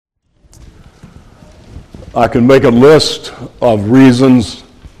I can make a list of reasons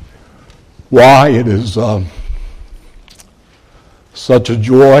why it is such a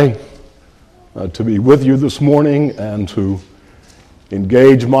joy to be with you this morning and to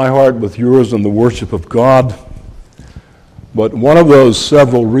engage my heart with yours in the worship of God. But one of those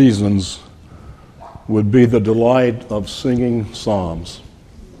several reasons would be the delight of singing psalms.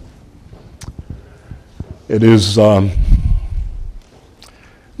 It is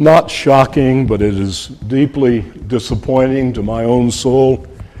not shocking, but it is deeply disappointing to my own soul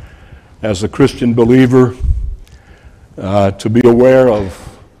as a Christian believer to be aware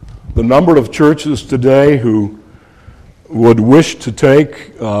of the number of churches today who would wish to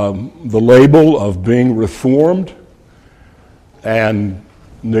take the label of being reformed and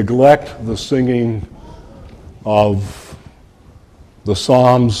neglect the singing of the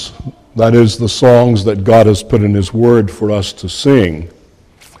psalms, that is, the songs that God has put in His Word for us to sing.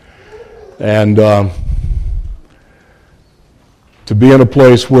 And to be in a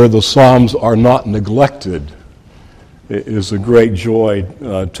place where the psalms are not neglected is a great joy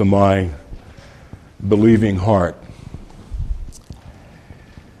to my believing heart.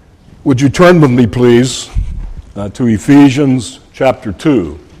 Would you turn with me, please, to Ephesians chapter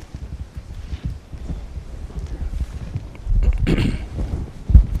 2.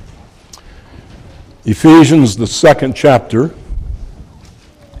 Ephesians, the second chapter.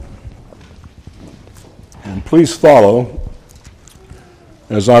 And please follow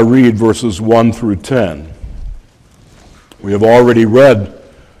as I read verses 1 through 10. We have already read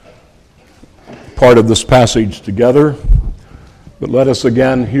part of this passage together, but let us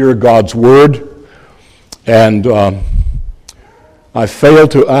again hear God's word. And I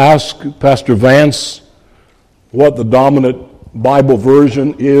failed to ask Pastor Vance what the dominant Bible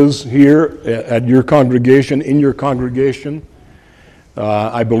version is here at your congregation, in your congregation.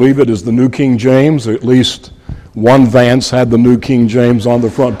 I believe it is the New King James, or at least one Vance had the New King James on the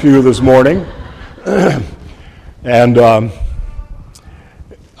front pew this morning. And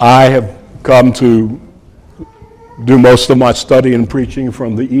I have come to do most of my study and preaching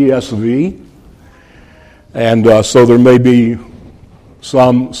from the ESV. And so there may be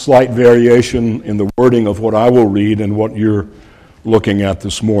some slight variation in the wording of what I will read and what you're looking at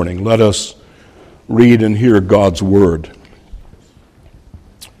this morning. Let us read and hear God's word.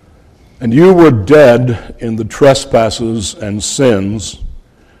 And you were dead in the trespasses and sins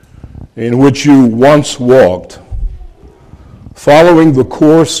in which you once walked, following the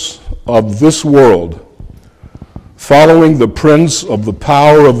course of this world, following the prince of the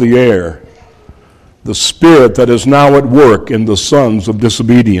power of the air, the spirit that is now at work in the sons of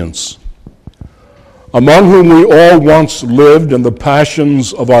disobedience, among whom we all once lived in the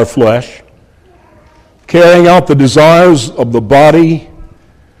passions of our flesh, carrying out the desires of the body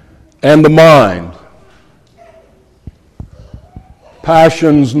and the mind.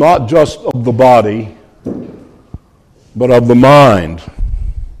 Passions not just of the body, but of the mind.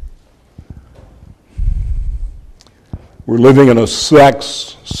 We're living in a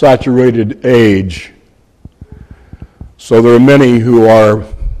sex-saturated age, so there are many who are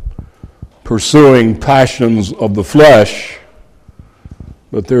pursuing passions of the flesh,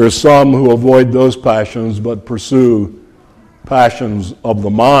 but there are some who avoid those passions but pursue passions of the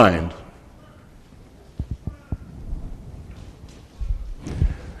mind.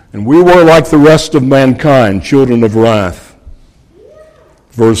 And we were like the rest of mankind, children of wrath.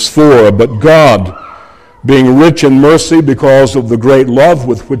 Verse 4, but God, being rich in mercy because of the great love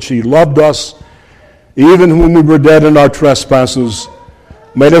with which He loved us, even when we were dead in our trespasses,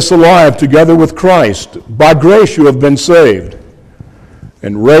 made us alive together with Christ. By grace you have been saved,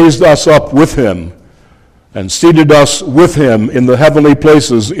 and raised us up with Him, and seated us with Him in the heavenly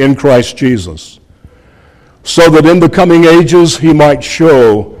places in Christ Jesus, so that in the coming ages He might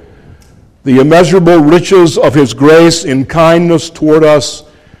show the immeasurable riches of His grace in kindness toward us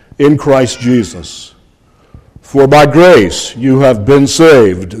in Christ Jesus. For by grace you have been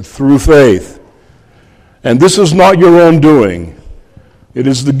saved through faith. And this is not your own doing. It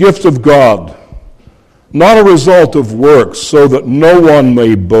is the gift of God, not a result of works, so that no one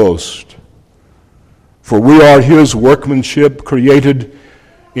may boast. For we are His workmanship, created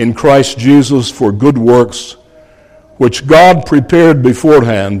in Christ Jesus for good works, which God prepared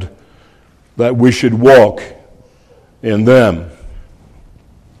beforehand that we should walk in them.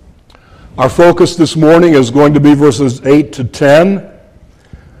 Our focus this morning is going to be verses 8 to 10,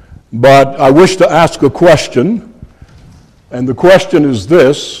 but I wish to ask a question, and the question is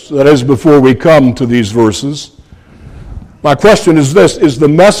this, that is before we come to these verses. My question is this: is the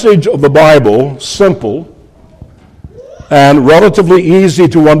message of the Bible simple and relatively easy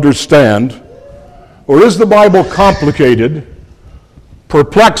to understand, Or is the Bible complicated,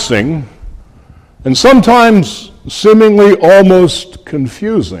 perplexing, and sometimes seemingly almost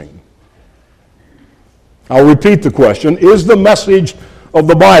confusing? I'll repeat the question. Is the message of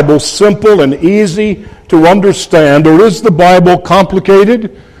the Bible simple and easy to understand, or is the Bible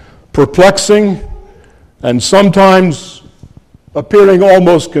complicated, perplexing, and sometimes appearing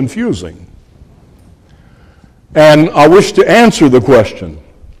almost confusing? And I wish to answer the question.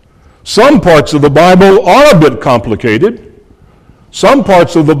 Some parts of the Bible are a bit complicated. Some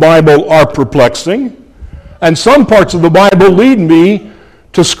parts of the Bible are perplexing. And some parts of the Bible lead me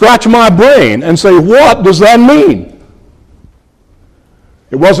to scratch my brain and say, what does that mean?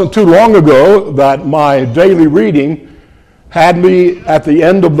 It wasn't too long ago that my daily reading had me at the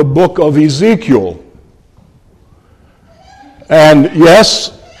end of the book of Ezekiel. And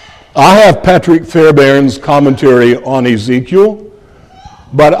yes, I have Patrick Fairbairn's commentary on Ezekiel,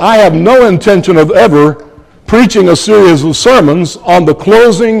 but I have no intention of ever preaching a series of sermons on the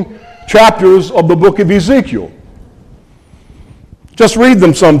closing chapters of the book of Ezekiel. Just read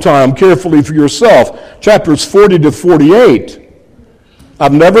them sometime carefully for yourself, chapters 40 to 48.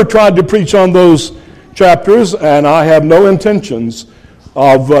 I've never tried to preach on those chapters, and I have no intentions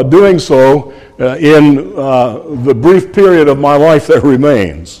of doing so in the brief period of my life that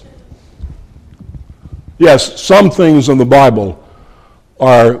remains. Yes, some things in the Bible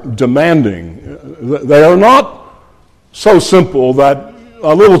are demanding. They are not so simple that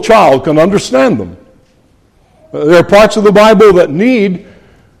a little child can understand them. There are parts of the Bible that need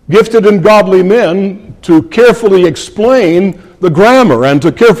gifted and godly men to carefully explain the grammar and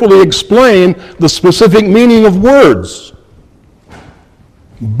to carefully explain the specific meaning of words.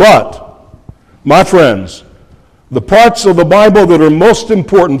 But, my friends, the parts of the Bible that are most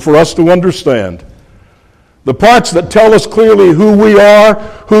important for us to understand, the parts that tell us clearly who we are,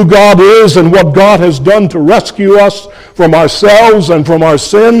 who God is, and what God has done to rescue us from ourselves and from our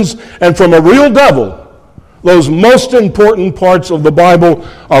sins and from a real devil, those most important parts of the Bible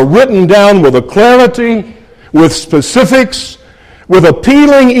are written down with a clarity, with specifics, with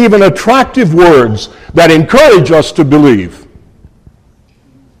appealing, even attractive words that encourage us to believe.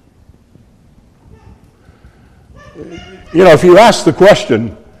 You know, if you ask the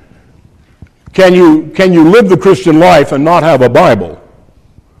question, can you live the Christian life and not have a Bible?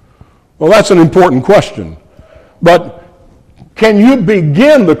 Well, that's an important question. But can you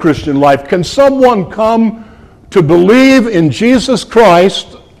begin the Christian life? Can someone come to believe in Jesus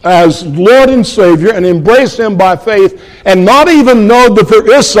Christ as Lord and Savior and embrace Him by faith and not even know that there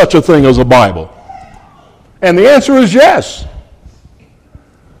is such a thing as a Bible? And the answer is yes.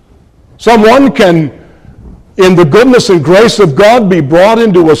 Someone can, in the goodness and grace of God, be brought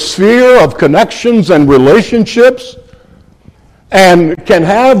into a sphere of connections and relationships and can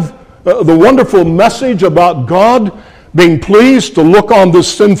have the wonderful message about God being pleased to look on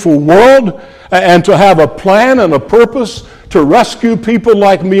this sinful world and to have a plan and a purpose to rescue people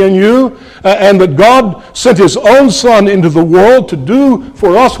like me and you, and that God sent His own Son into the world to do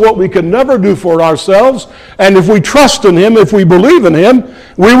for us what we could never do for ourselves. And if we trust in Him, if we believe in Him,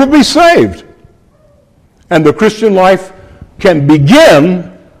 we will be saved. And the Christian life can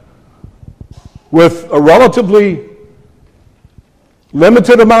begin with a relatively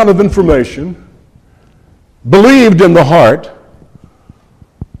limited amount of information, believed in the heart,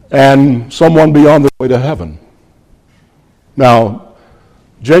 and someone be on the way to heaven. Now,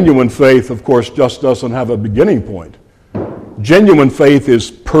 genuine faith, of course, just doesn't have a beginning point. Genuine faith is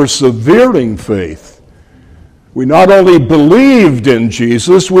persevering faith. We not only believed in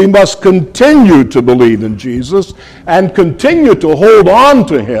Jesus, we must continue to believe in Jesus and continue to hold on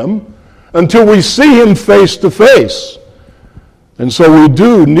to Him until we see Him face to face. And so we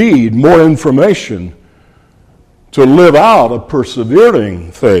do need more information to live out a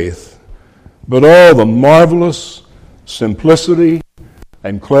persevering faith. But oh, the marvelous simplicity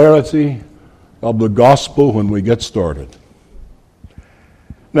and clarity of the gospel when we get started.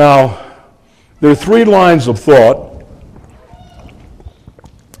 Now, there are three lines of thought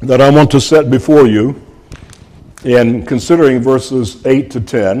that I want to set before you in considering verses 8 to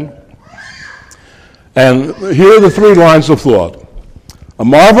 10. And here are the three lines of thought. A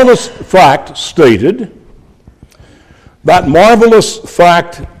marvelous fact stated, that marvelous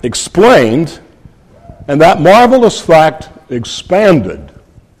fact explained, and that marvelous fact expanded.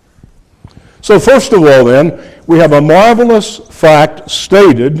 So first of all then, we have a marvelous fact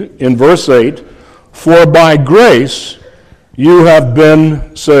stated in verse 8, for by grace you have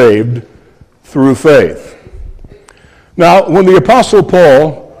been saved through faith. Now, when the Apostle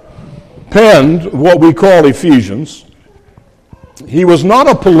Paul penned what we call Ephesians, he was not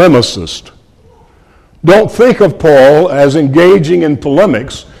a polemicist, Don't think of Paul as engaging in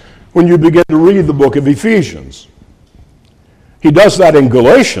polemics when you begin to read the book of Ephesians. He does that in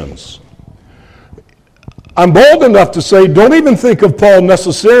Galatians. I'm bold enough to say, don't even think of Paul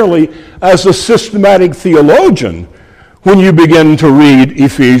necessarily as a systematic theologian when you begin to read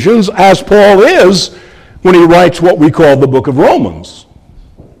Ephesians, as Paul is when he writes what we call the book of Romans.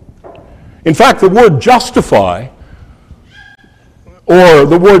 In fact, the word justify or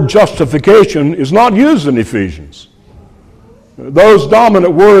the word justification is not used in Ephesians. Those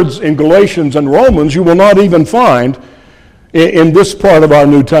dominant words in Galatians and Romans you will not even find in this part of our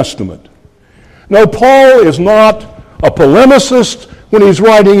New Testament. No, Paul is not a polemicist when he's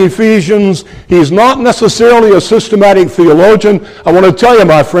writing Ephesians. He's not necessarily a systematic theologian. I want to tell you,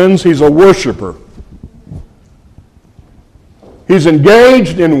 my friends, he's a worshiper. He's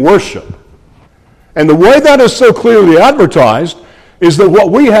engaged in worship. And the way that is so clearly advertised is that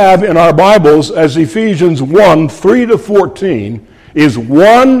what we have in our Bibles as Ephesians 1, 3-14 is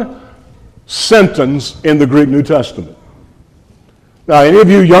one sentence in the Greek New Testament. Now, any of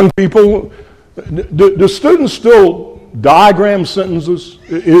you young people, do students still diagram sentences?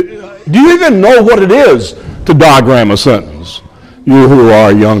 Do you even know what it is to diagram a sentence? You who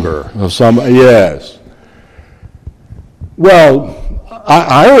are younger. Yes. Well,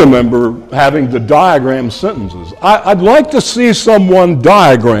 I remember having to diagram sentences. I'd like to see someone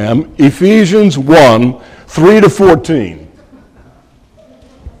diagram Ephesians 1, 3-14.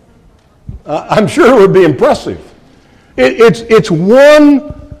 I'm sure it would be impressive. It's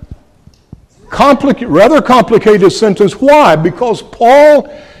one rather complicated sentence. Why? Because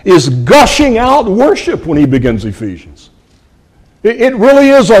Paul is gushing out worship when he begins Ephesians. It really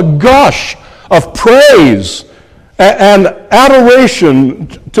is a gush of praise and adoration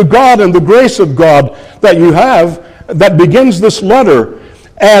to God and the grace of God that you have that begins this letter.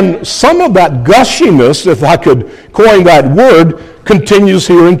 And some of that gushiness, if I could coin that word, continues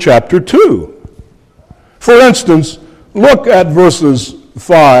here in chapter 2. For instance, look at verses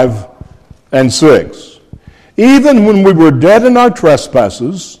 5 and 6. Even when we were dead in our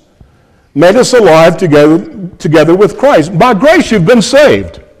trespasses, made us alive together with Christ. By grace you've been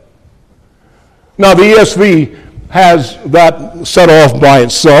saved. Now the ESV has that set off by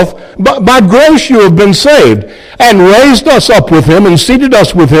itself. But by grace you have been saved, and raised us up with him and seated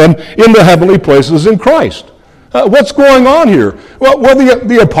us with him in the heavenly places in Christ. What's going on here? Well,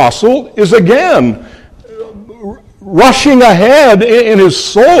 the apostle is again rushing ahead in his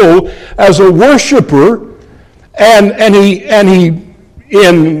soul as a worshiper, and he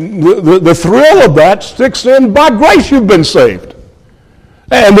in the thrill of that sticks in, by grace you've been saved.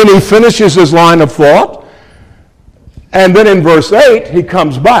 And then he finishes his line of thought. And then in verse 8, he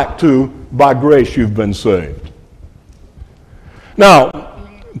comes back to, by grace you've been saved. Now,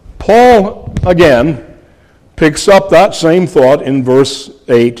 Paul, again, picks up that same thought in verse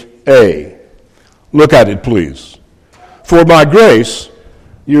 8a. Look at it, please. For by grace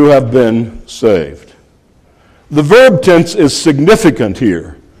you have been saved. The verb tense is significant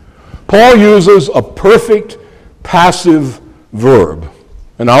here. Paul uses a perfect passive verb.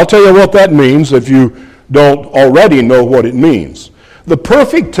 And I'll tell you what that means if you don't already know what it means. The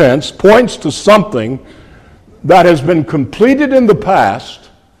perfect tense points to something that has been completed in the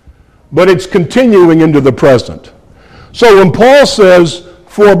past, but it's continuing into the present. So when Paul says,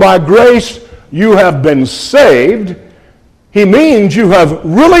 for by grace you have been saved, he means you have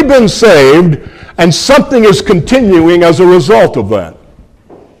really been saved, and something is continuing as a result of that.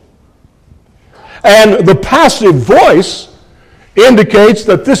 And the passive voice indicates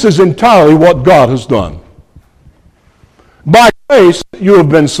that this is entirely what God has done. By grace, you have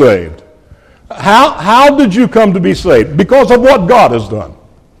been saved. How did you come to be saved? Because of what God has done.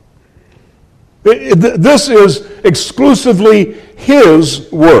 This is exclusively his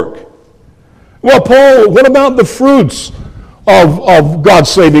work. Well, Paul, what about the fruits of God's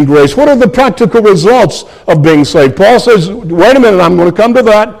saving grace? What are the practical results of being saved? Paul says, wait a minute, I'm going to come to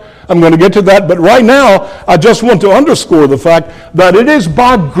that. I'm going to get to that. But right now, I just want to underscore the fact that it is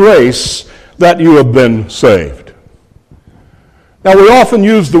by grace that you have been saved. Now, we often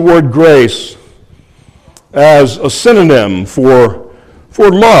use the word grace as a synonym for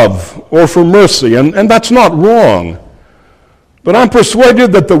love or for mercy, and that's not wrong. But I'm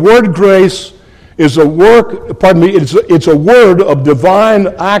persuaded that the word grace is a it's a word of divine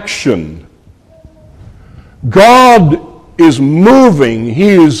action. God is moving.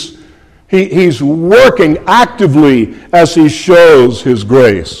 He's working actively as he shows his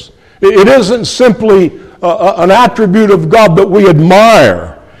grace. It isn't simply an attribute of God that we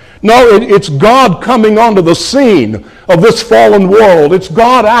admire. No, it's God coming onto the scene of this fallen world. It's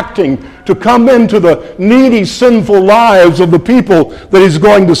God acting to come into the needy, sinful lives of the people that he's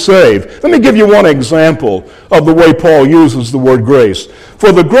going to save. Let me give you one example of the way Paul uses the word grace.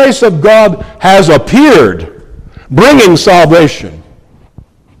 For the grace of God has appeared, bringing salvation.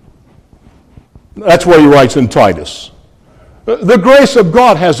 That's what he writes in Titus. The grace of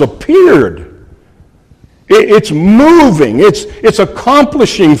God has appeared. It's moving. It's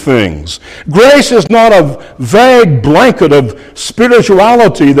accomplishing things. Grace is not a vague blanket of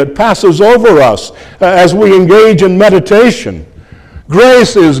spirituality that passes over us as we engage in meditation.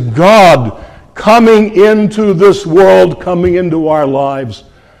 Grace is God coming into this world, coming into our lives,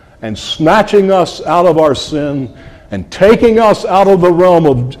 and snatching us out of our sin and taking us out of the realm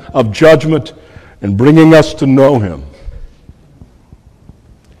of judgment and bringing us to know him.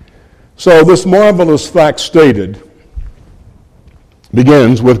 So this marvelous fact stated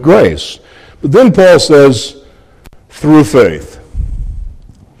begins with grace. But then Paul says, through faith.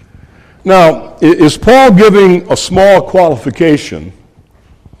 Now, is Paul giving a small qualification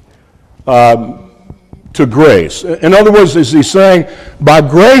to grace? In other words, is he saying, by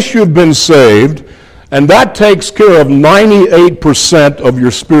grace you've been saved, and that takes care of 98% of your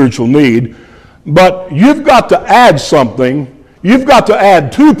spiritual need, but you've got to add something. You've got to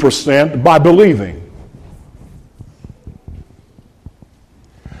add 2% by believing.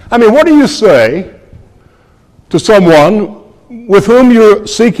 I mean, what do you say to someone with whom you're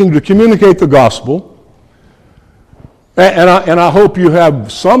seeking to communicate the gospel? And I hope you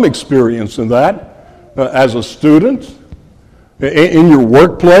have some experience in that as a student, in your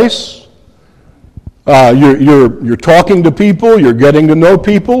workplace. You're talking to people, you're getting to know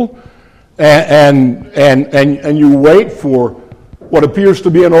people, and you wait for what appears to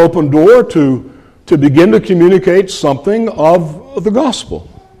be an open door to begin to communicate something of the gospel.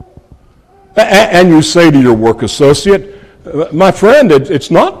 And you say to your work associate, my friend, it's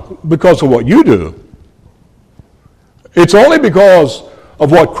not because of what you do. It's only because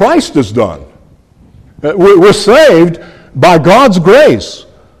of what Christ has done. We're saved by God's grace,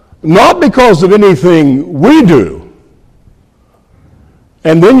 not because of anything we do.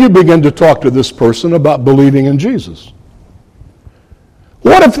 And then you begin to talk to this person about believing in Jesus.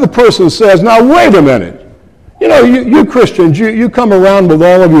 What if the person says, now wait a minute, you Christians, you come around with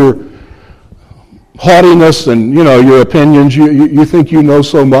all of your haughtiness and, your opinions, you think you know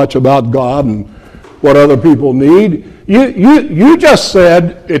so much about God and what other people need. You just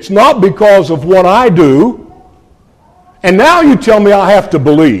said it's not because of what I do, and now you tell me I have to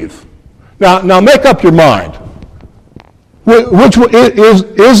believe. Now make up your mind. Which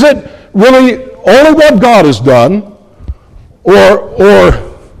is it really only what God has done? Or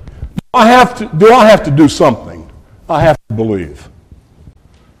do I have to do something? I have to believe.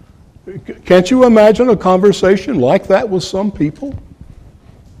 Can't you imagine a conversation like that with some people?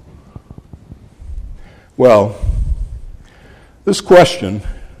 Well, this question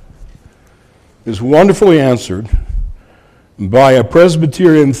is wonderfully answered by a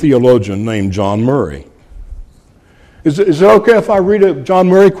Presbyterian theologian named John Murray. Is it okay if I read a John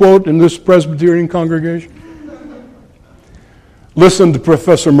Murray quote in this Presbyterian congregation? Listen to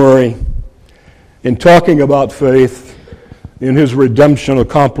Professor Murray in talking about faith in his redemption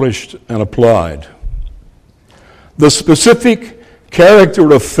accomplished and applied. The specific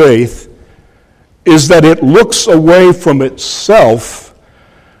character of faith is that it looks away from itself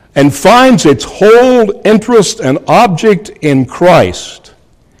and finds its whole interest and object in Christ.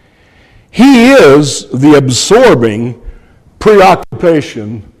 He is the absorbing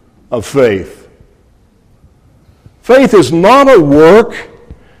preoccupation of faith. Faith is not a work,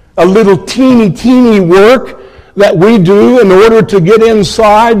 a little teeny work that we do in order to get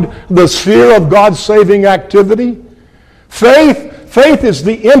inside the sphere of God's saving activity. Faith is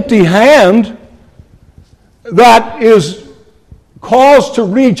the empty hand that is caused to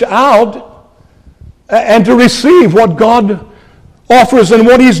reach out and to receive what God offers and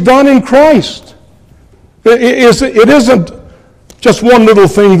what he's done in Christ. It isn't just one little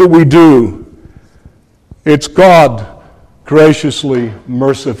thing that we do. It's God graciously,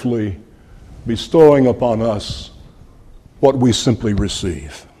 mercifully bestowing upon us what we simply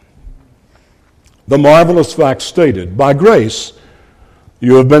receive. The marvelous fact stated, by grace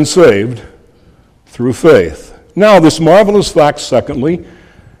you have been saved through faith. Now this marvelous fact, secondly,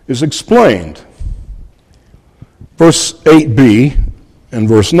 is explained. Verse 8b and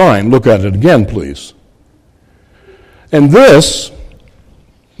verse 9. Look at it again, please. And this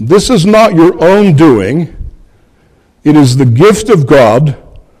is not your own doing. It is the gift of God,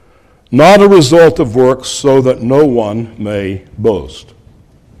 not a result of works, so that no one may boast.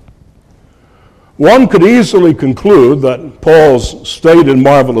 one could easily conclude that Paul's stated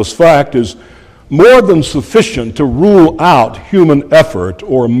marvelous fact is more than sufficient to rule out human effort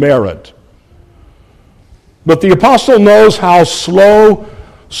or merit. But the apostle knows how slow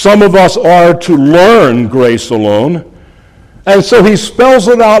some of us are to learn grace alone, and so he spells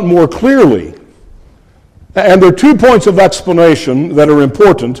it out more clearly. And there are 2 points of explanation that are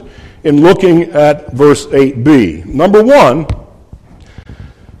important in looking at verse 8b. Number 1,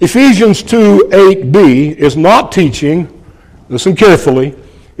 Ephesians 2:8b is not teaching, listen carefully,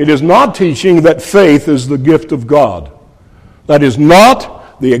 it is not teaching that faith is the gift of God. That is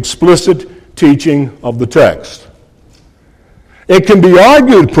not the explicit teaching of the text. It can be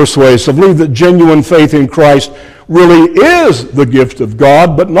argued persuasively that genuine faith in Christ really is the gift of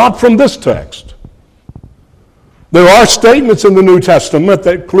God, but not from this text. There are statements in the New Testament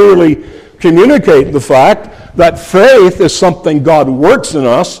that clearly communicate the fact that faith is something God works in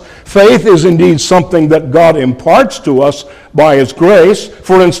us. Faith is indeed something that God imparts to us by His grace.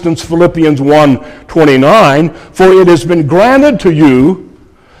 For instance, Philippians 1:29, "For it has been granted to you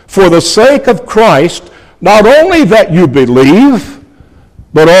for the sake of Christ, not only that you believe,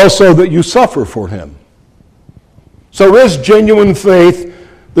 but also that you suffer for Him." So is genuine faith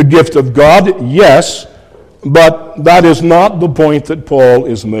the gift of God? Yes, but that is not the point that Paul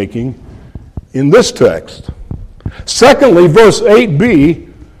is making in this text. Secondly, verse 8b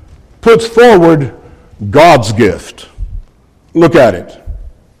puts forward God's gift. Look at it.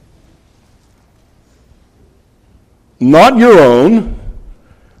 Not your own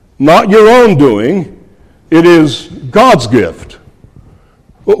doing, it is God's gift.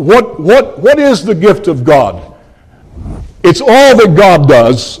 What is the gift of God? It's all that God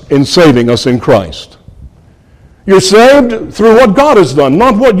does in saving us in Christ. You're saved through what God has done,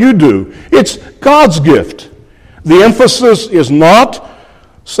 not what you do. It's God's gift. The emphasis is not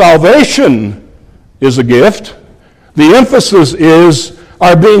salvation is a gift. The emphasis is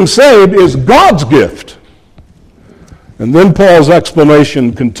our being saved is God's gift. And then Paul's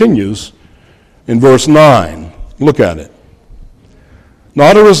explanation continues in verse 9. Look at it.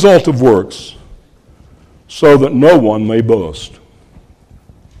 Not a result of works, so that no one may boast.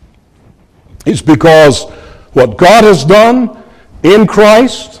 It's because what God has done in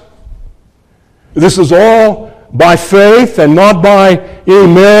Christ, this is all by faith and not by any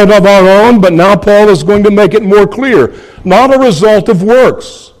merit of our own, but now Paul is going to make it more clear. Not a result of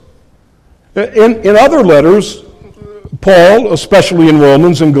works. In other letters, Paul, especially in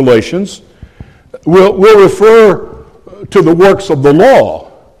Romans and Galatians, will refer to the works of the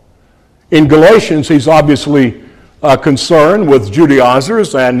law. In Galatians, he's obviously concerned with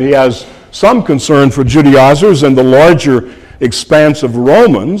Judaizers, and he has some concern for Judaizers and the larger expanse of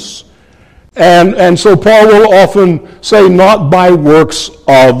Romans. And so Paul will often say, not by works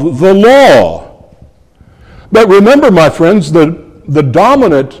of the law. But remember, my friends, the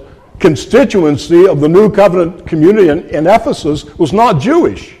dominant constituency of the New Covenant community in Ephesus was not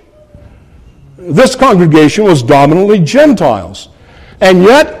Jewish. This congregation was dominantly Gentiles. And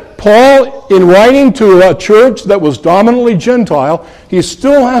yet, Paul, in writing to a church that was dominantly Gentile, he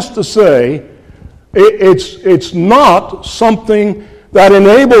still has to say, it's not something that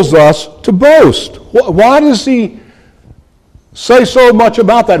enables us to boast. Why does he say so much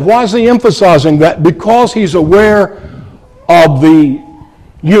about that? Why is he emphasizing that? Because he's aware of the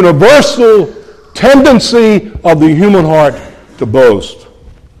universal tendency of the human heart to boast.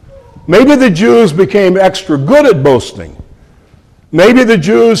 Maybe the Jews became extra good at boasting. Maybe the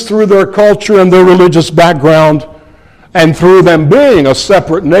Jews, through their culture and their religious background, and through them being a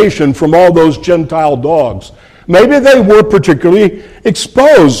separate nation from all those Gentile dogs, maybe they were particularly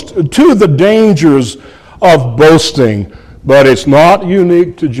exposed to the dangers of boasting, but it's not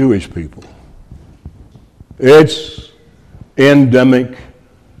unique to Jewish people. It's endemic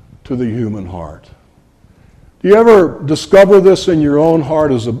to the human heart. Do you ever discover this in your own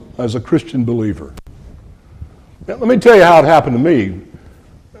heart as a Christian believer? Now, let me tell you how it happened to me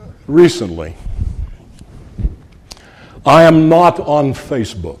recently. I am not on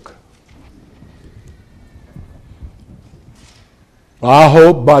Facebook. I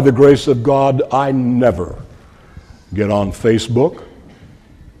hope by the grace of God I never get on Facebook.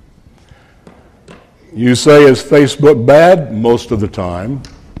 You say, is Facebook bad? Most of the time.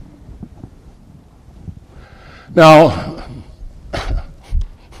 Now,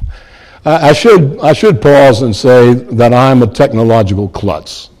 I should pause and say that I'm a technological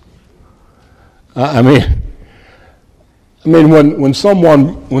klutz. I mean, when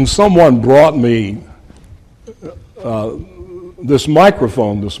someone brought me this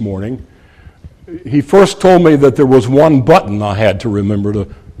microphone this morning, he first told me that there was one button I had to remember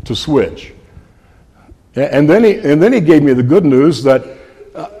to switch. And then he gave me the good news that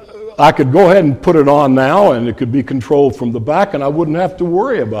I could go ahead and put it on now, and it could be controlled from the back, and I wouldn't have to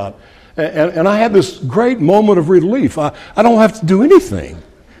worry about it. And I had this great moment of relief. I don't have to do anything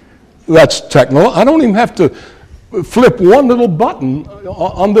that's technical. I don't even have to flip one little button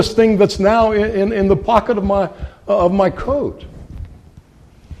on this thing that's now in the pocket of my coat.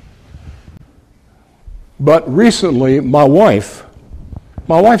 But recently, my wife's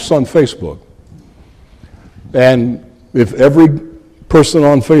on Facebook. And if every person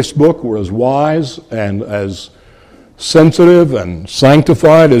on Facebook were as wise and as sensitive and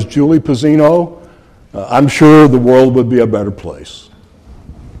sanctified as Julie Pizzino, I'm sure the world would be a better place.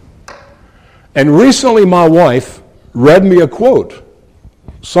 And recently my wife read me a quote,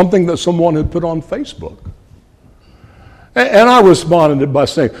 something that someone had put on Facebook. And I responded by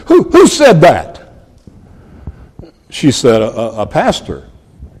saying, who said that? She said, a pastor.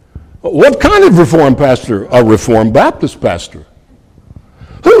 What kind of Reformed pastor? A Reformed Baptist pastor.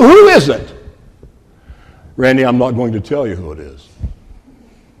 Who is it? Randy, I'm not going to tell you who it is.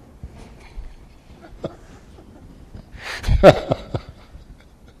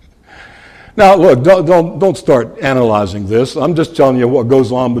 Now, look, don't start analyzing this. I'm just telling you what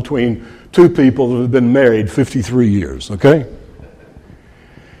goes on between two people that have been married 53 years, okay?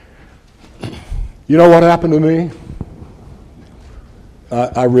 You know what happened to me?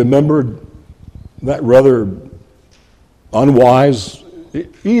 I remembered that rather unwise,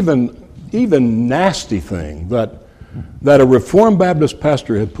 even nasty thing that a Reformed Baptist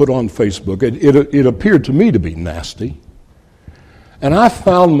pastor had put on Facebook. It appeared to me to be nasty. And I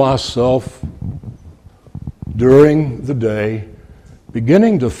found myself during the day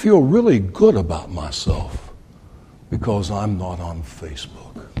beginning to feel really good about myself because I'm not on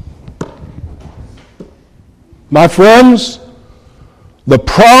Facebook. My friends, the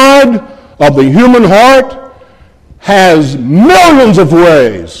pride of the human heart has millions of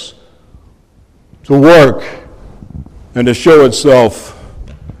ways to work and to show itself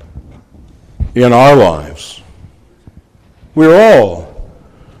in our lives. We're all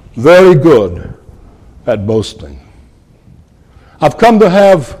very good at boasting. I've come to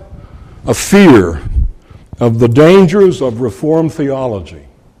have a fear of the dangers of Reformed theology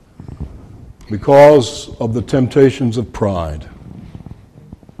because of the temptations of pride.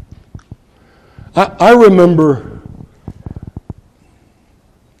 I remember,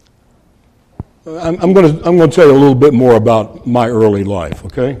 I'm going to tell you a little bit more about my early life,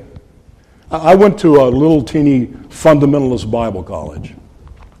 okay? I went to a little teeny fundamentalist Bible college.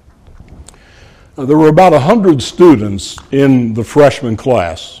 There were about 100 students in the freshman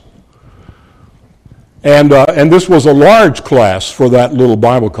class. And this was a large class for that little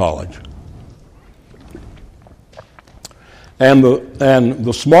Bible college. And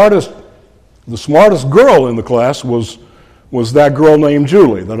the smartest girl in the class was that girl named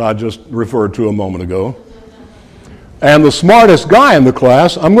Julie that I just referred to a moment ago. And the smartest guy in the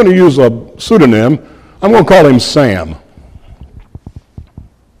class, I'm going to use a pseudonym, I'm going to call him Sam.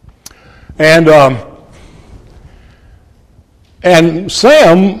 And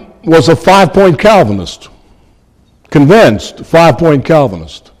Sam was a 5-point Calvinist, convinced 5-point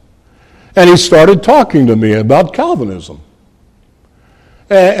Calvinist. And he started talking to me about Calvinism.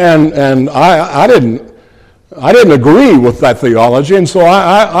 And I didn't agree with that theology, and so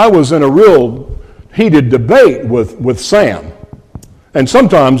I was in a real heated debate with Sam, and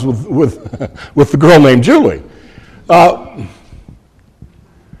sometimes with the girl named Julie.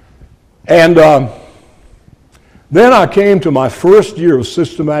 Then I came to my first year of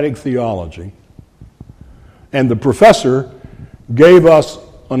systematic theology, and the professor gave us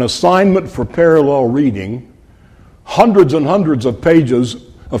an assignment for parallel reading, hundreds and hundreds of pages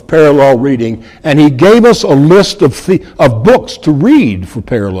of parallel reading, and he gave us a list of books to read for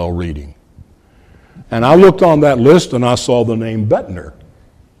parallel reading. And I looked on that list and I saw the name Bettner.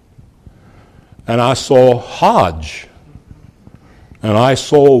 And I saw Hodge. And I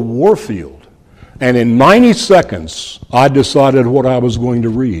saw Warfield. And in 90 seconds, I decided what I was going to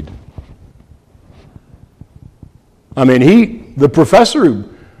read. I mean, the professor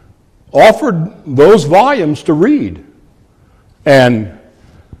offered those volumes to read. And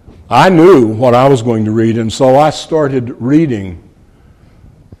I knew what I was going to read, and so I started reading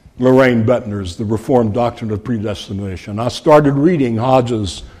Lorraine Bettner's The Reformed Doctrine of Predestination. I started reading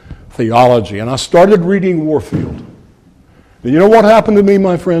Hodge's theology, and I started reading Warfield. And you know what happened to me,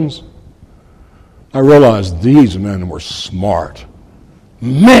 my friends? I realized these men were smart.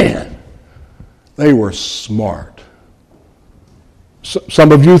 Man, they were smart.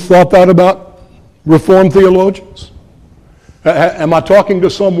 Some of you thought that about Reformed theologians? Am I talking to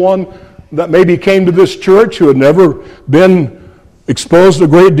someone that maybe came to this church who had never been exposed a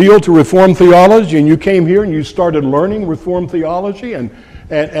great deal to Reformed theology, and you came here and you started learning Reformed theology, and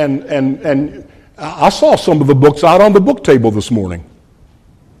I saw some of the books out on the book table this morning.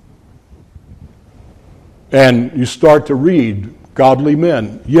 And you start to read godly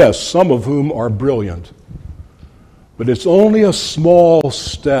men, yes, some of whom are brilliant. But it's only a small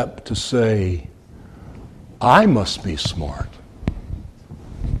step to say, I must be smart.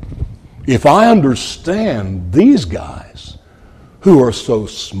 If I understand these guys who are so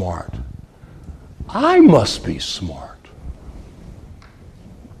smart, I must be smart.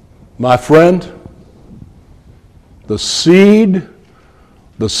 My friend, the seed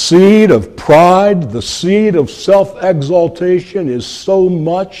of pride, the seed of self-exaltation is so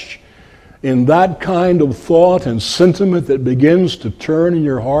much in that kind of thought and sentiment that begins to turn in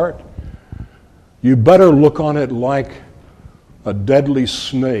your heart. You better look on it like a deadly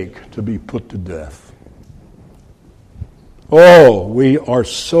snake to be put to death. Oh, we are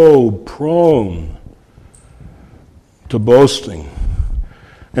so prone to boasting.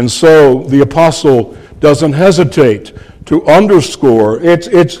 And so the apostle doesn't hesitate to underscore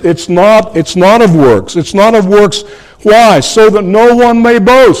it's not of works. It's not of works. Why? So that no one may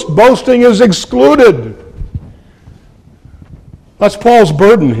boast. Boasting is excluded. That's Paul's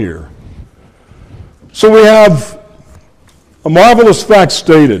burden here. So we have a marvelous fact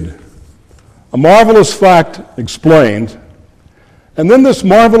stated, a marvelous fact explained, and then this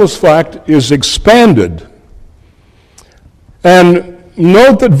marvelous fact is expanded. And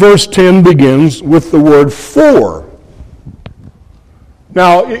note that verse 10 begins with the word for.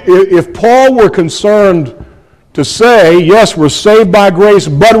 Now, if Paul were concerned to say, yes, we're saved by grace,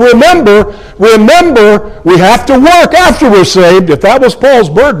 but remember, we have to work after we're saved. If that was Paul's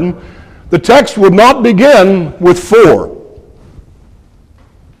burden, the text would not begin with for.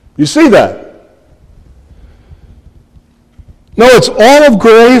 You see that? No, it's all of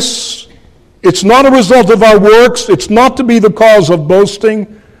grace. It's not a result of our works. It's not to be the cause of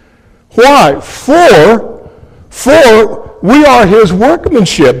boasting. Why? For we are his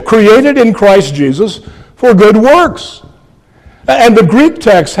workmanship, created in Christ Jesus for good works. And the Greek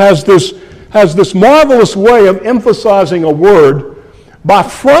text has this marvelous way of emphasizing a word by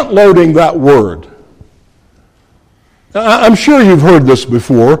front-loading that word. I'm sure you've heard this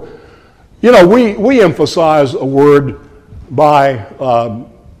before. You know, we emphasize a word by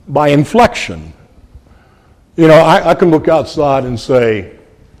inflection. You know, I can look outside and say,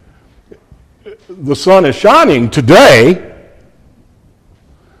 the sun is shining today,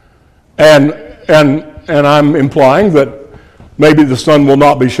 and I'm implying that maybe the sun will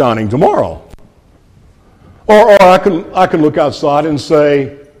not be shining tomorrow. Or I can look outside and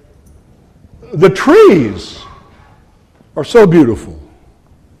say, the trees are so beautiful.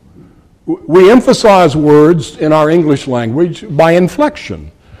 We emphasize words in our English language by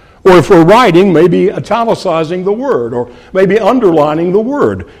inflection. Or if we're writing, maybe italicizing the word, or maybe underlining the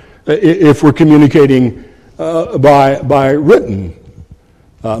word, if we're communicating by written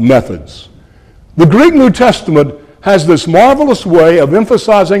methods. The Greek New Testament has this marvelous way of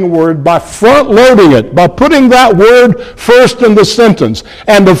emphasizing a word by front-loading it, by putting that word first in the sentence.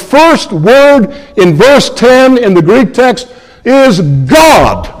 And the first word in verse 10 in the Greek text is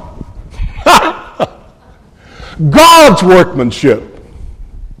God. God's workmanship.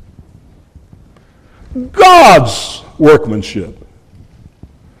 God's workmanship.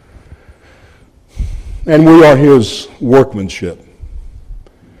 And we are his workmanship.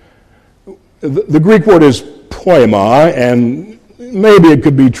 The Greek word is poema, and maybe it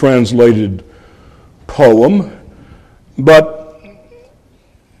could be translated poem, but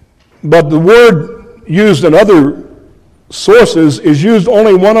the word used in other sources is used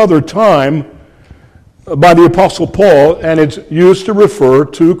only one other time by the Apostle Paul, and it's used to refer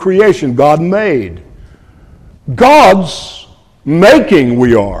to creation. God made. God's making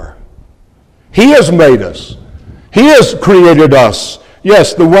we are. He has made us. He has created us.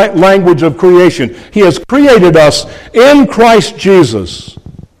 Yes, the language of creation. He has created us in Christ Jesus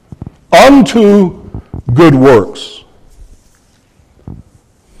unto good works.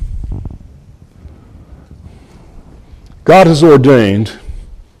 God has ordained,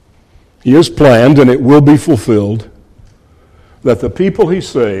 he has planned, and it will be fulfilled, that the people he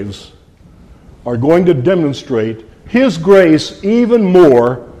saves are going to demonstrate his grace even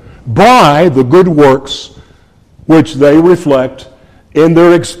more by the good works which they reflect in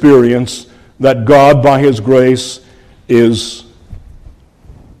their experience that God, by his grace, is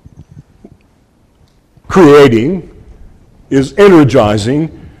creating, is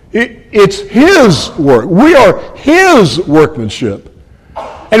energizing. It's his work. We are his workmanship.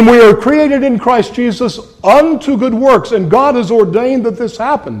 And we are created in Christ Jesus unto good works, and God has ordained that this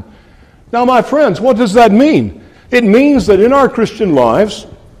happen. Now, my friends, what does that mean? It means that in our Christian lives,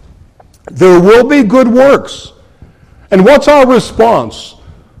 there will be good works. And what's our response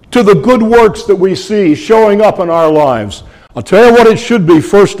to the good works that we see showing up in our lives? I'll tell you what it should be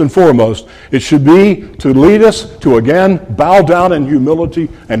first and foremost. It should be to lead us to, again, bow down in humility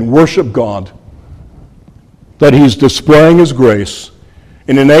and worship God. That He's displaying His grace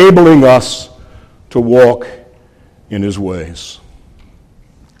in enabling us to walk in His ways.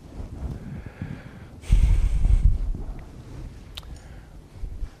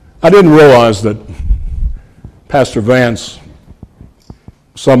 I didn't realize that Pastor Vance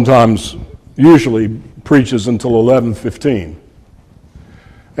usually preaches until 11:15.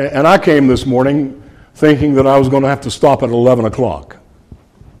 And I came this morning thinking that I was going to have to stop at 11 o'clock.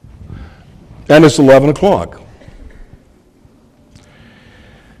 And it's 11 o'clock.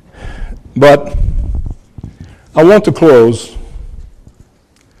 But I want to close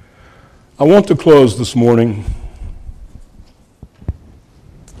this morning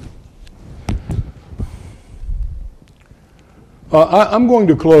I'm going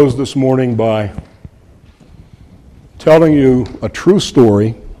to close this morning by telling you a true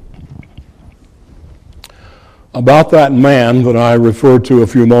story about that man that I referred to a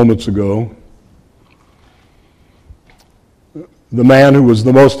few moments ago, the man who was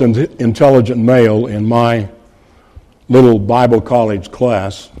the most intelligent male in my little Bible college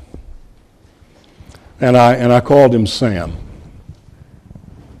class, and I called him Sam.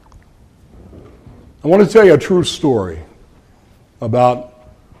 I want to tell you a true story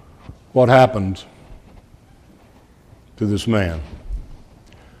about what happened to this man.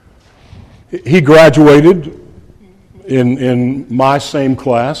 He graduated in my same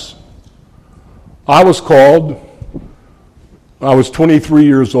class. I was 23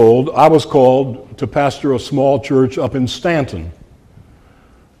 years old. I was called to pastor a small church up in Stanton.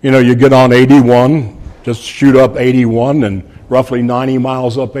 You know, you get on 81, just shoot up 81, and roughly 90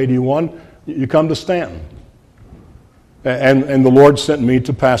 miles up 81, you come to Stanton. And the Lord sent me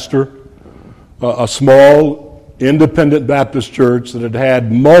to pastor a small independent Baptist church that had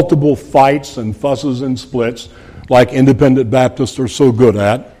had multiple fights and fusses and splits like independent Baptists are so good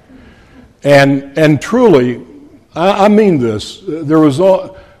at. And truly, I mean this, there was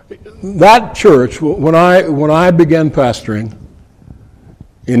that church, when I began pastoring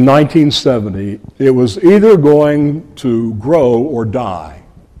in 1970, it was either going to grow or die.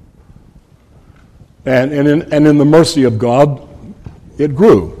 And in the mercy of God, it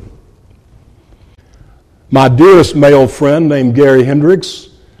grew. My dearest male friend named Gary Hendricks,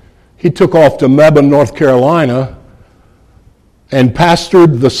 he took off to Mebane, North Carolina, and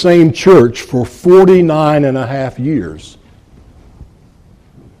pastored the same church for 49 and a half years.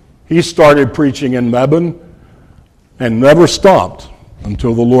 He started preaching in Mebane and never stopped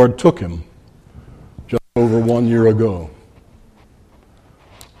until the Lord took him just over 1 year ago.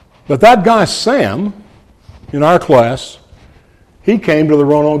 But that guy, Sam, in our class, he came to the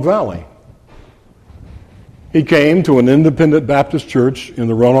Roanoke Valley. He came to an independent Baptist church in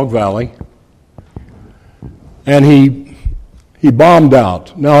the Roanoke Valley, and he bombed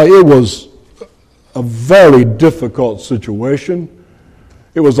out. Now, it was a very difficult situation.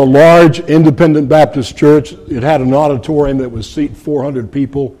 It was a large independent Baptist church. It had an auditorium that would seat 400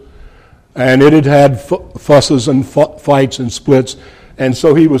 people, and it had had fusses and fights and splits. And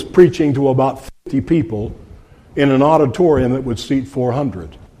so he was preaching to about 50 people in an auditorium that would seat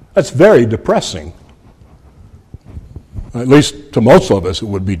 400. That's very depressing. At least to most of us it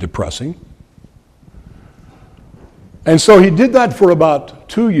would be depressing. And so he did that for about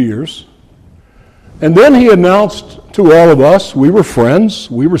 2 years. And then he announced to all of us, we were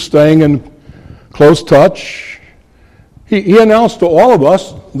friends, we were staying in close touch. He announced to all of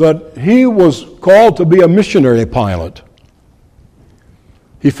us that he was called to be a missionary pilot.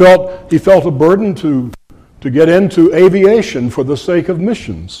 He felt a burden to get into aviation for the sake of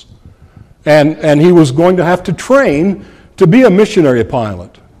missions. And he was going to have to train to be a missionary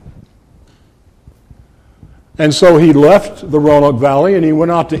pilot. And so he left the Roanoke Valley and he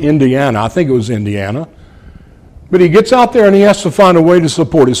went out to Indiana. I think it was Indiana. But he gets out there and he has to find a way to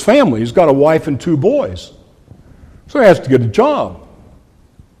support his family. He's got a wife and 2 boys. So he has to get a job.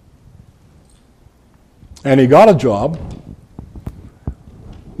 And he got a job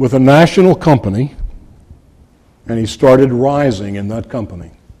with a national company, and he started rising in that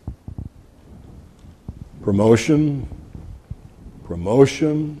company. Promotion,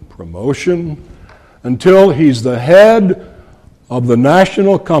 promotion, promotion, until he's the head of the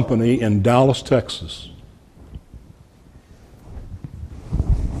national company in Dallas, Texas.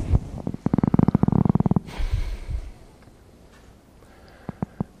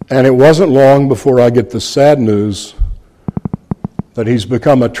 And it wasn't long before I get the sad news that he's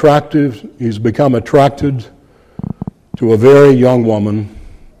become attracted to a very young woman,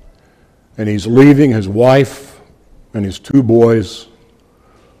 and he's leaving his wife and his 2 boys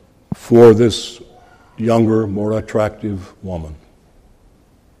for this younger, more attractive woman.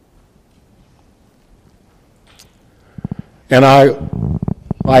 And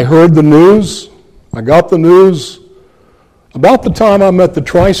I heard the news, I got the news about the time I met the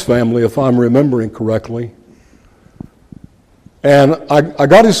Trice family, if I'm remembering correctly. And I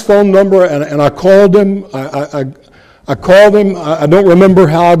got his phone number, and I called him. I called him. I don't remember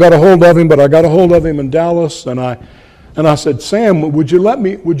how I got a hold of him, but I got a hold of him in Dallas, and I said, Sam, would you let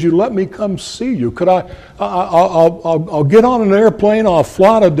me come see you? Could I'll get on an airplane. I'll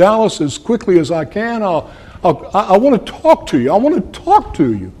fly to Dallas as quickly as I can. I want to talk to you. I want to talk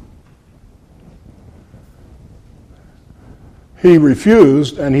to you. He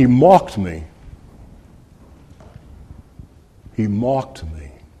refused, and he mocked me. He mocked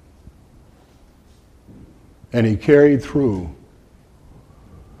me. And he carried through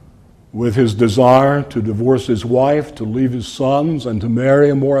with his desire to divorce his wife, to leave his sons, and to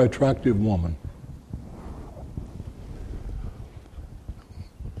marry a more attractive woman.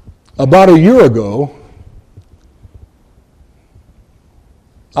 About a year ago,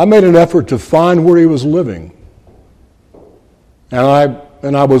 I made an effort to find where he was living.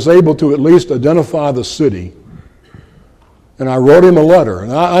 And I was able to at least identify the city. And I wrote him a letter.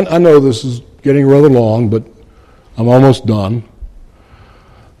 And I know this is getting rather long, but I'm almost done.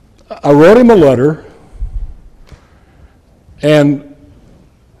 I wrote him a letter and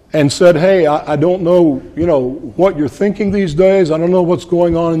said, hey, I don't know, what you're thinking these days. I don't know what's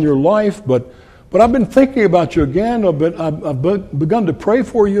going on in your life, but I've been thinking about you again. I've begun to pray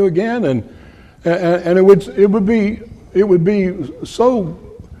for you again, and it would be so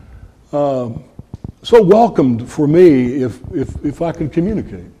welcomed for me if I could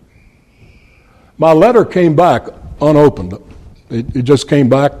communicate. My letter came back unopened. It just came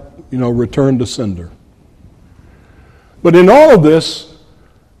back, returned to sender. But in all of this,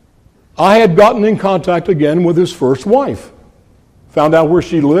 I had gotten in contact again with his first wife. Found out where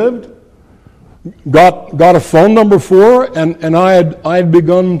she lived, got a phone number for her, and I had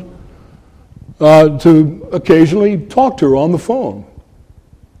begun to occasionally talk to her on the phone.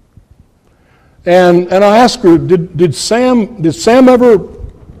 And I asked her, did Sam ever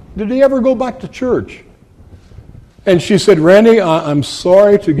go back to church? And she said, Randy, I'm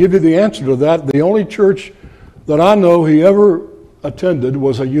sorry to give you the answer to that. The only church that I know he ever attended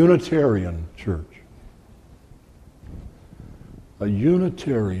was a Unitarian church. A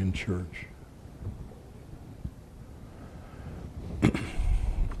Unitarian church.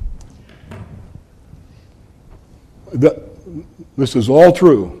 This is all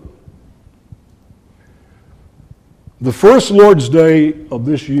true. The first Lord's Day of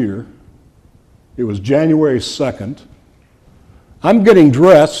this year, it was January 2nd, I'm getting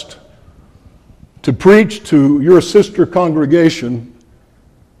dressed to preach to your sister congregation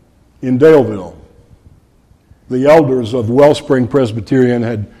in Daleville. The elders of Wellspring Presbyterian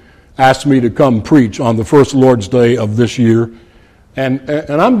had asked me to come preach on the first Lord's Day of this year, and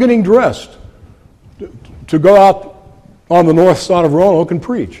I'm getting dressed to go out on the north side of Roanoke and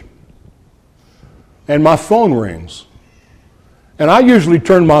preach. And my phone rings. And I usually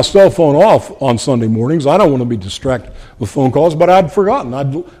turn my cell phone off on Sunday mornings. I don't want to be distracted with phone calls, but I'd forgotten.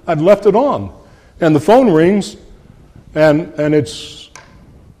 I'd left it on. And the phone rings, and it's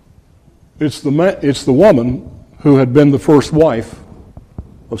the woman who had been the first wife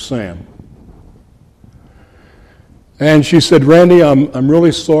of Sam. And she said, Randy, I'm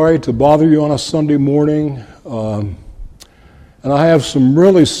really sorry to bother you on a Sunday morning, and I have some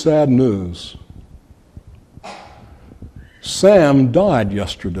really sad news. Sam died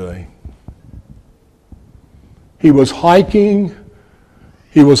yesterday. He was hiking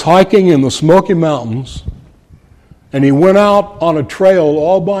in the Smoky Mountains, and he went out on a trail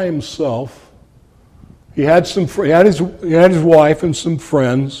all by himself. He had his wife and some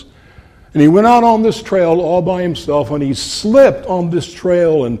friends, and he went out on this trail all by himself, and he slipped on this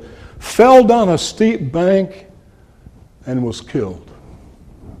trail and fell down a steep bank and was killed.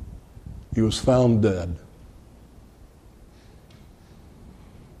 He was found dead.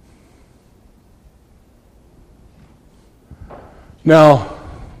 Now,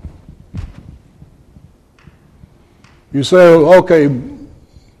 you say, okay,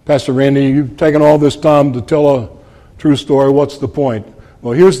 Pastor Randy, you've taken all this time to tell a true story. What's the point?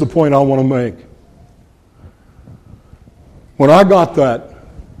 Well, here's the point I want to make. When I got that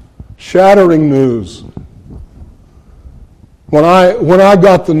shattering news when I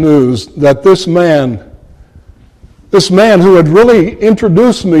got the news that this man who had really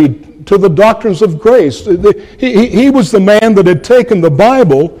introduced me to the doctrines of grace, he was the man that had taken the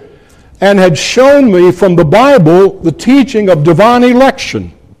Bible and had shown me from the Bible the teaching of divine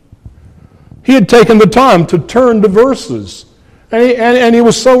election. He had taken the time to turn to verses, and he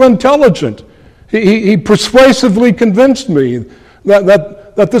was so intelligent. He persuasively convinced me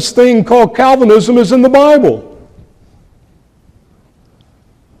that this thing called Calvinism is in the Bible.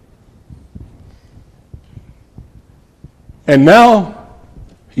 And now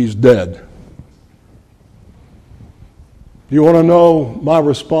he's dead. Do you want to know my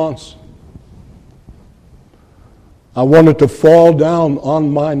response? I wanted to fall down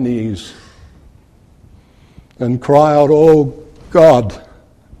on my knees and cry out, "Oh God,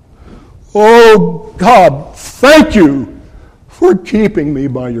 thank you for keeping me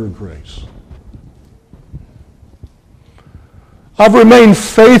by your grace." I've remained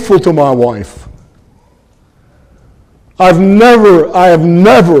faithful to my wife. I have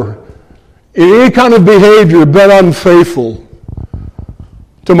never, in any kind of behavior, been unfaithful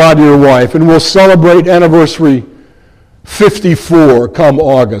to my dear wife. And we'll celebrate anniversary 54 come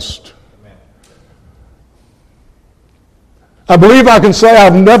August. I believe I can say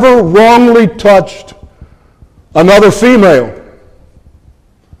I've never wrongly touched another female.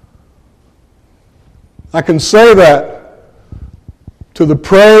 I can say that to the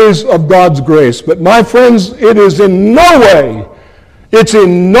praise of God's grace. But my friends, it's in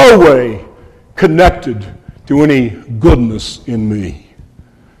no way connected to any goodness in me.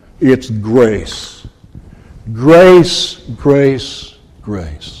 It's grace. Grace, grace,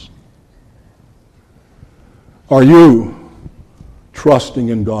 grace. Are you trusting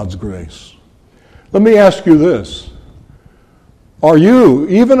in God's grace? Let me ask you this. Are you,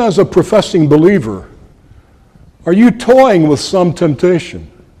 even as a professing believer, are you toying with some temptation?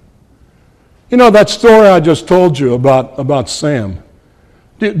 You know that story I just told you about Sam.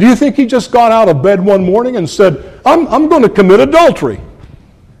 Do you think he just got out of bed one morning and said, I'm going to commit adultery.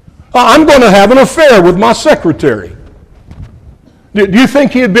 I'm going to have an affair with my secretary. Do you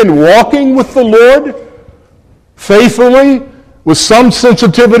think he had been walking with the Lord faithfully with some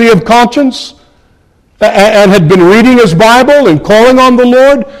sensitivity of conscience and had been reading his Bible and calling on the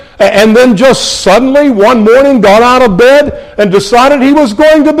Lord, and then just suddenly one morning got out of bed and decided he was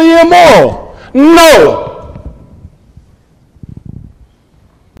going to be immoral? No!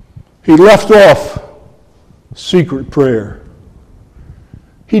 He left off secret prayer.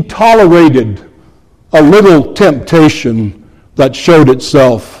 He tolerated a little temptation that showed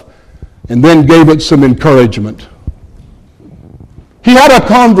itself and then gave it some encouragement. He had a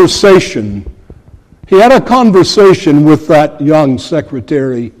conversation. He had a conversation with that young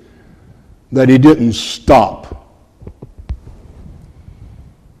secretary that he didn't stop.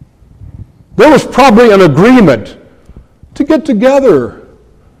 There was probably an agreement to get together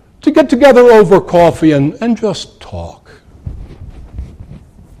over coffee and just talk.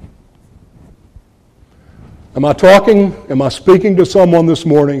 Am I speaking to someone this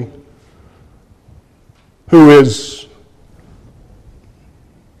morning who is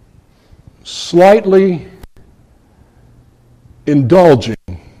slightly indulging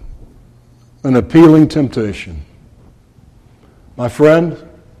an appealing temptation? My friend,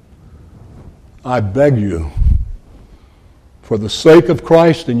 I beg you, for the sake of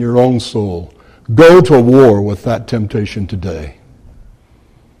Christ and your own soul, go to war with that temptation today.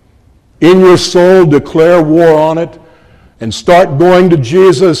 In your soul, declare war on it and start going to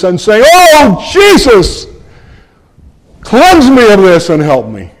Jesus and say, "Oh, Jesus, cleanse me of this and help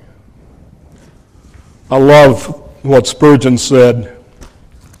me." I love what Spurgeon said.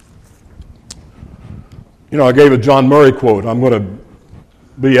 You know, I gave a John Murray quote. I'm going to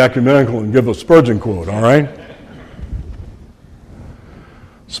be ecumenical and give a Spurgeon quote, all right?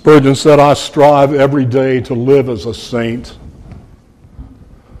 Spurgeon said, "I strive every day to live as a saint,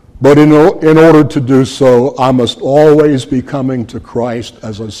 but in order to do so, I must always be coming to Christ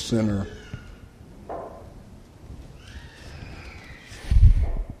as a sinner."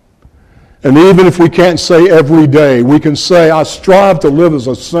 And even if we can't say every day, we can say, "I strive to live as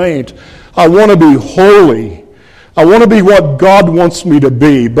a saint. I want to be holy. I want to be what God wants me to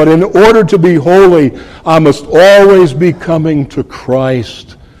be. But in order to be holy, I must always be coming to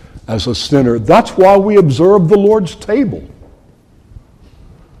Christ as a sinner." That's why we observe the Lord's table.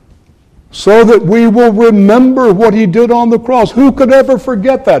 So that we will remember what he did on the cross. Who could ever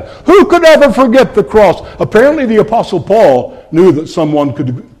forget that? Who could ever forget the cross? Apparently the Apostle Paul knew that someone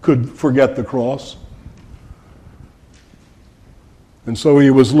could forget the cross. And so he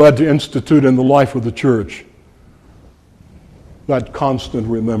was led to institute in the life of the church that constant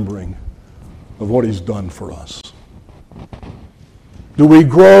remembering of what He's done for us? Do we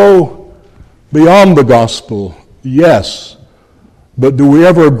grow beyond the gospel? Yes. But do we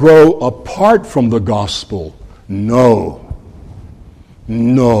ever grow apart from the gospel? No.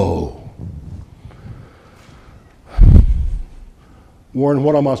 No. Warren,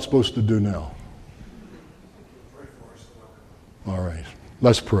 what am I supposed to do now? All right.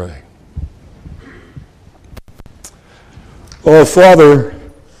 Let's pray. Oh, Father,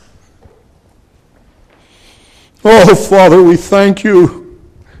 we thank you.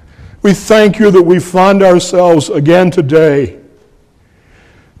 We thank you that we find ourselves again today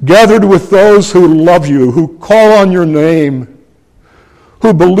gathered with those who love you, who call on your name,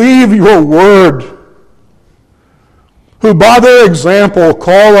 who believe your word, who by their example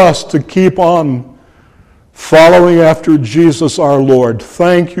call us to keep on following after Jesus our Lord.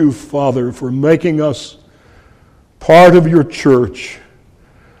 Thank you, Father, for making us part of your church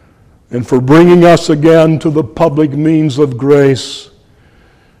and for bringing us again to the public means of grace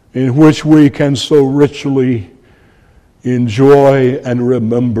in which we can so richly enjoy and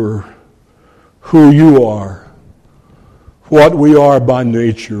remember who you are, what we are by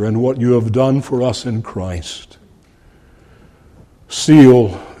nature, and what you have done for us in Christ.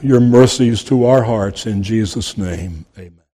 Seal your mercies to our hearts in Jesus' name. Amen.